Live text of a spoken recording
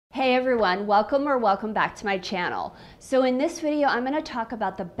everyone, welcome back to my channel. So in this video, I'm going to talk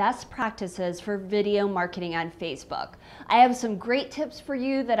about the best practices for video marketing on Facebook. I have some great tips for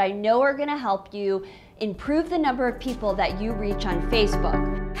you that I know are going to help you improve the number of people that you reach on Facebook.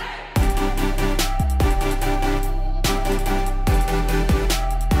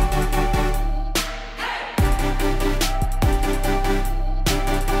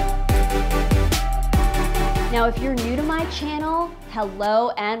 Now, if you're new to my channel,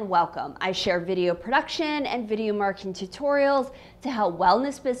 hello and welcome. I share video production and video marketing tutorials to help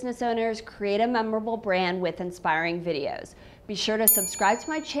wellness business owners create a memorable brand with inspiring videos. Be sure to subscribe to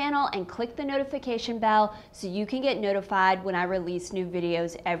my channel and click the notification bell so you can get notified when I release new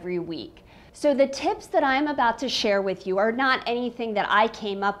videos every week. So the tips that I'm about to share with you are not anything that I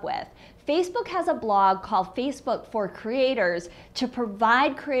came up with. Facebook has a blog called Facebook for Creators to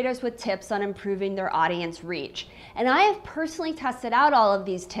provide creators with tips on improving their audience reach. And I have personally tested out all of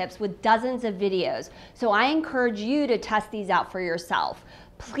these tips with dozens of videos, so I encourage you to test these out for yourself.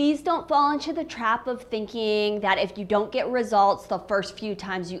 Please don't fall into the trap of thinking that if you don't get results the first few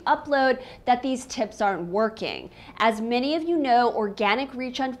times you upload, that these tips aren't working. As many of you know, organic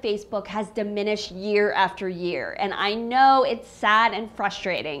reach on Facebook has diminished year after year, and I know it's sad and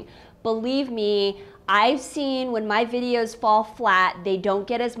frustrating. Believe me, I've seen when my videos fall flat, they don't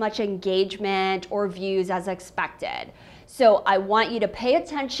get as much engagement or views as expected. So I want you to pay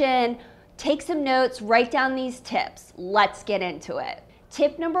attention, take some notes, write down these tips. Let's get into it.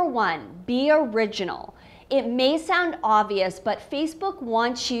 Tip number 1, be original. It may sound obvious, but Facebook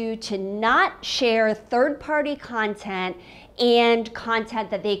wants you to not share third-party content and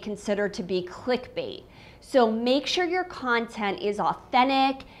content that they consider to be clickbait. So make sure your content is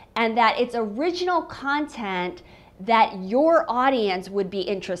authentic and that it's original content that your audience would be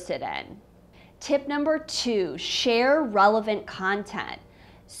interested in. Tip number 2, share relevant content.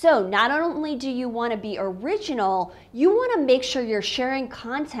 So not only do you want to be original, you want to make sure you're sharing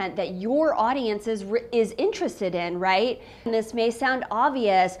content that your audience is interested in, right? And this may sound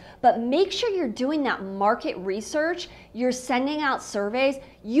obvious, but make sure you're doing that market research. You're sending out surveys.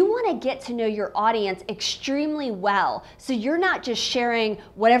 You want to get to know your audience extremely well. So you're not just sharing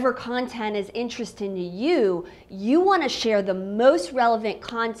whatever content is interesting to you. You want to share the most relevant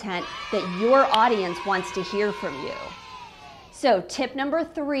content that your audience wants to hear from you. So tip number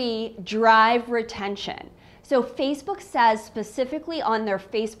 3, drive retention. So Facebook says specifically on their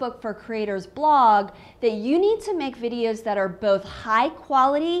Facebook for Creators blog that you need to make videos that are both high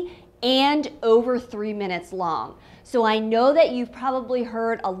quality and over 3 minutes long. So I know that you've probably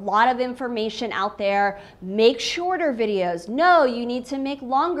heard a lot of information out there. Make shorter videos. No, you need to make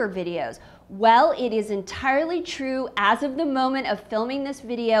longer videos. Well, it is entirely true as of the moment of filming this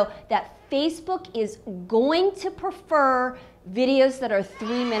video that Facebook is going to prefer videos that are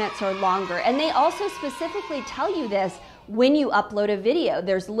 3 minutes or longer. And they also specifically tell you this when you upload a video.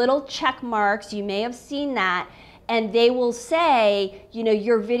 There's little check marks, you may have seen that, and they will say, you know,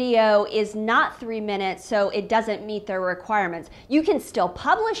 your video is not 3 minutes, so it doesn't meet their requirements. You can still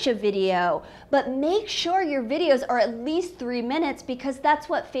publish a video, but make sure your videos are at least 3 minutes because that's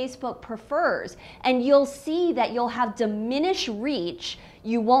what Facebook prefers. And you'll see that you'll have diminished reach.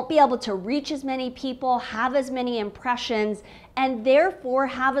 You won't be able to reach as many people, have as many impressions, and therefore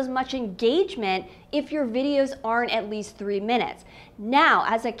have as much engagement if your videos aren't at least 3 minutes. Now,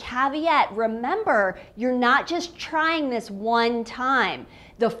 as a caveat, remember, you're not just trying this one time.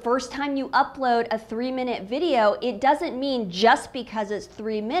 The first time you upload a 3-minute video, it doesn't mean just because it's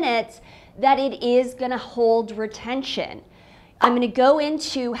 3 minutes that it is gonna hold retention. I'm gonna go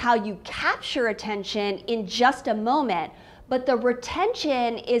into how you capture attention in just a moment. But the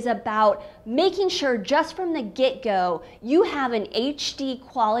retention is about making sure just from the get-go you have an HD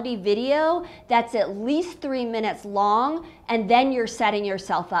quality video that's at least 3 minutes long, and then you're setting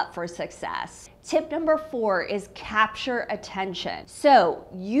yourself up for success. Tip number 4 is capture attention. So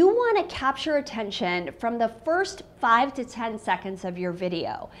you want to capture attention from the first 5 to 10 seconds of your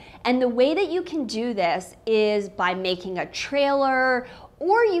video. And the way that you can do this is by making a trailer,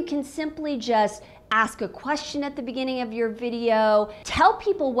 or you can simply just ask a question at the beginning of your video. Tell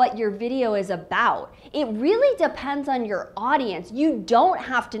people what your video is about. It really depends on your audience. You don't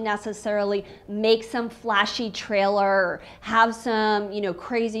have to necessarily make some flashy trailer or have some,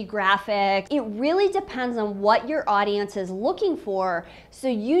 crazy graphics. It really depends on what your audience is looking for. So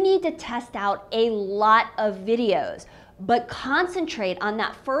you need to test out a lot of videos. But concentrate on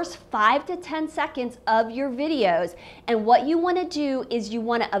that first 5 to 10 seconds of your videos. And what you want to do is you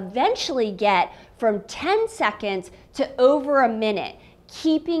want to eventually get from 10 seconds to over a minute,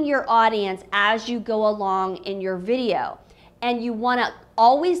 keeping your audience as you go along in your video. And you want to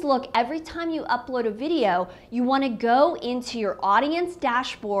always look, every time you upload a video, you want to go into your audience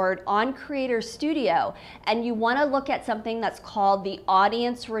dashboard on Creator Studio, and you want to look at something that's called the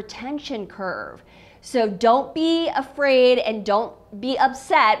audience retention curve. So don't be afraid and don't be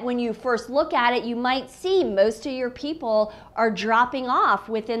upset when you first look at it. You might see most of your people are dropping off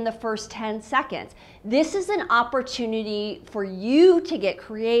within the first 10 seconds. This is an opportunity for you to get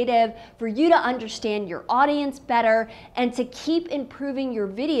creative, for you to understand your audience better, and to keep improving your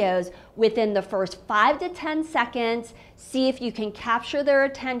videos within the first 5 to 10 seconds. See if you can capture their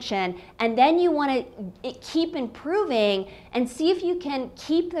attention, and then you want to keep improving and see if you can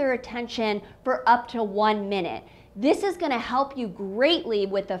keep their attention for up to 1 minute. This is going to help you greatly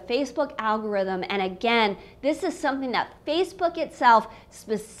with the Facebook algorithm. And again, this is something that Facebook itself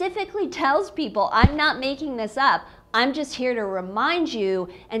specifically tells people. I'm not making this up. I'm just here to remind you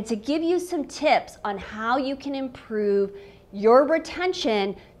and to give you some tips on how you can improve your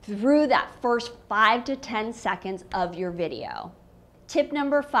retention through that first 5 to 10 seconds of your video. Tip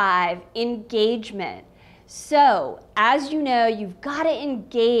number 5, engagement. So, as you know, you've got to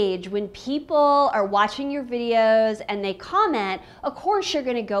engage when people are watching your videos and they comment. Of course, you're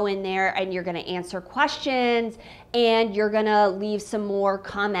going to go in there and you're going to answer questions and you're going to leave some more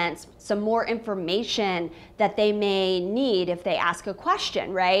comments, some more information that they may need if they ask a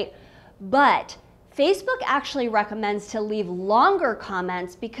question, right? But Facebook actually recommends to leave longer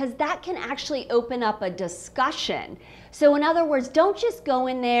comments because that can actually open up a discussion. So in other words, don't just go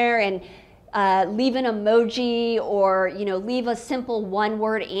in there and leave an emoji or leave a simple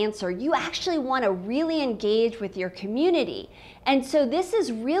one-word answer. You actually want to really engage with your community. And so this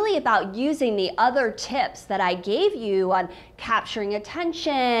is really about using the other tips that I gave you on capturing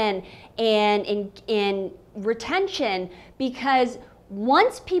attention and in retention, because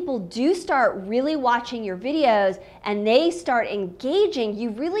once people do start really watching your videos and they start engaging,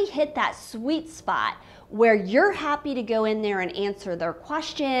 you really hit that sweet spot where you're happy to go in there and answer their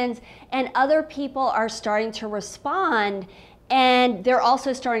questions, and other people are starting to respond, and they're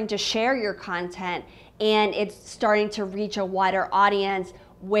also starting to share your content, and it's starting to reach a wider audience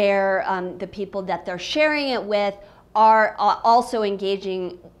where the people that they're sharing it with are also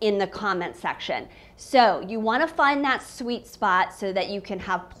engaging in the comment section. So you want to find that sweet spot so that you can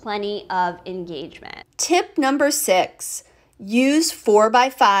have plenty of engagement. Tip number 6, use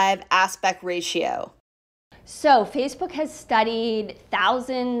 4:5 aspect ratio. So Facebook has studied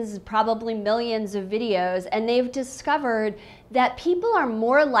thousands, probably millions of videos, and they've discovered that people are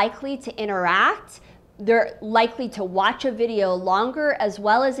more likely to interact. They're likely to watch a video longer as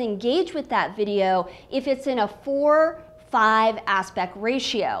well as engage with that video if it's in a 4:5 aspect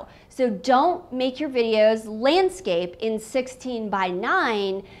ratio. So don't make your videos landscape in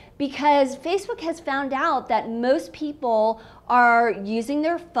 16:9, because Facebook has found out that most people are using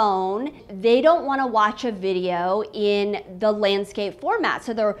their phone. They don't want to watch a video in the landscape format.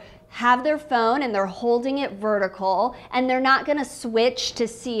 So they'll have their phone and they're holding it vertical, and they're not going to switch to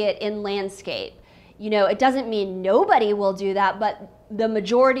see it in landscape. It doesn't mean nobody will do that, but the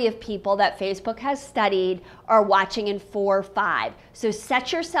majority of people that Facebook has studied are watching in 4:5. So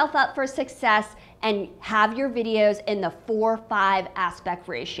set yourself up for success and have your videos in the 4:5 aspect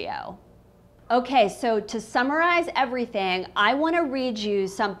ratio. Okay, so to summarize everything, I want to read you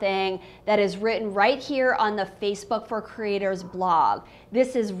something that is written right here on the Facebook for Creators blog.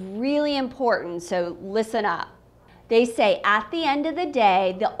 This is really important, so listen up. They say, at the end of the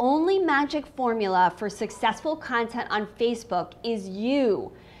day, the only magic formula for successful content on Facebook is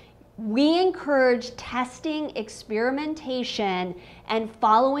you. We encourage testing, experimentation, and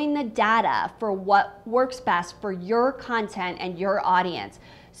following the data for what works best for your content and your audience.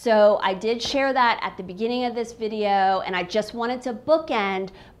 So I did share that at the beginning of this video, and I just wanted to bookend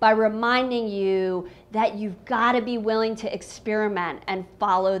by reminding you that you've got to be willing to experiment and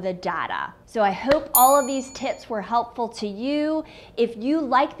follow the data. So I hope all of these tips were helpful to you. If you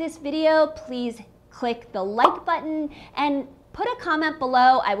like this video, please click the like button and put a comment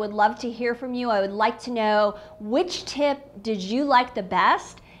below. I would love to hear from you. I would like to know, which tip did you like the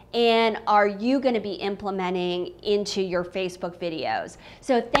best? And are you going to be implementing into your Facebook videos?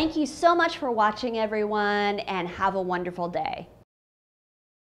 So thank you so much for watching, everyone, and have a wonderful day.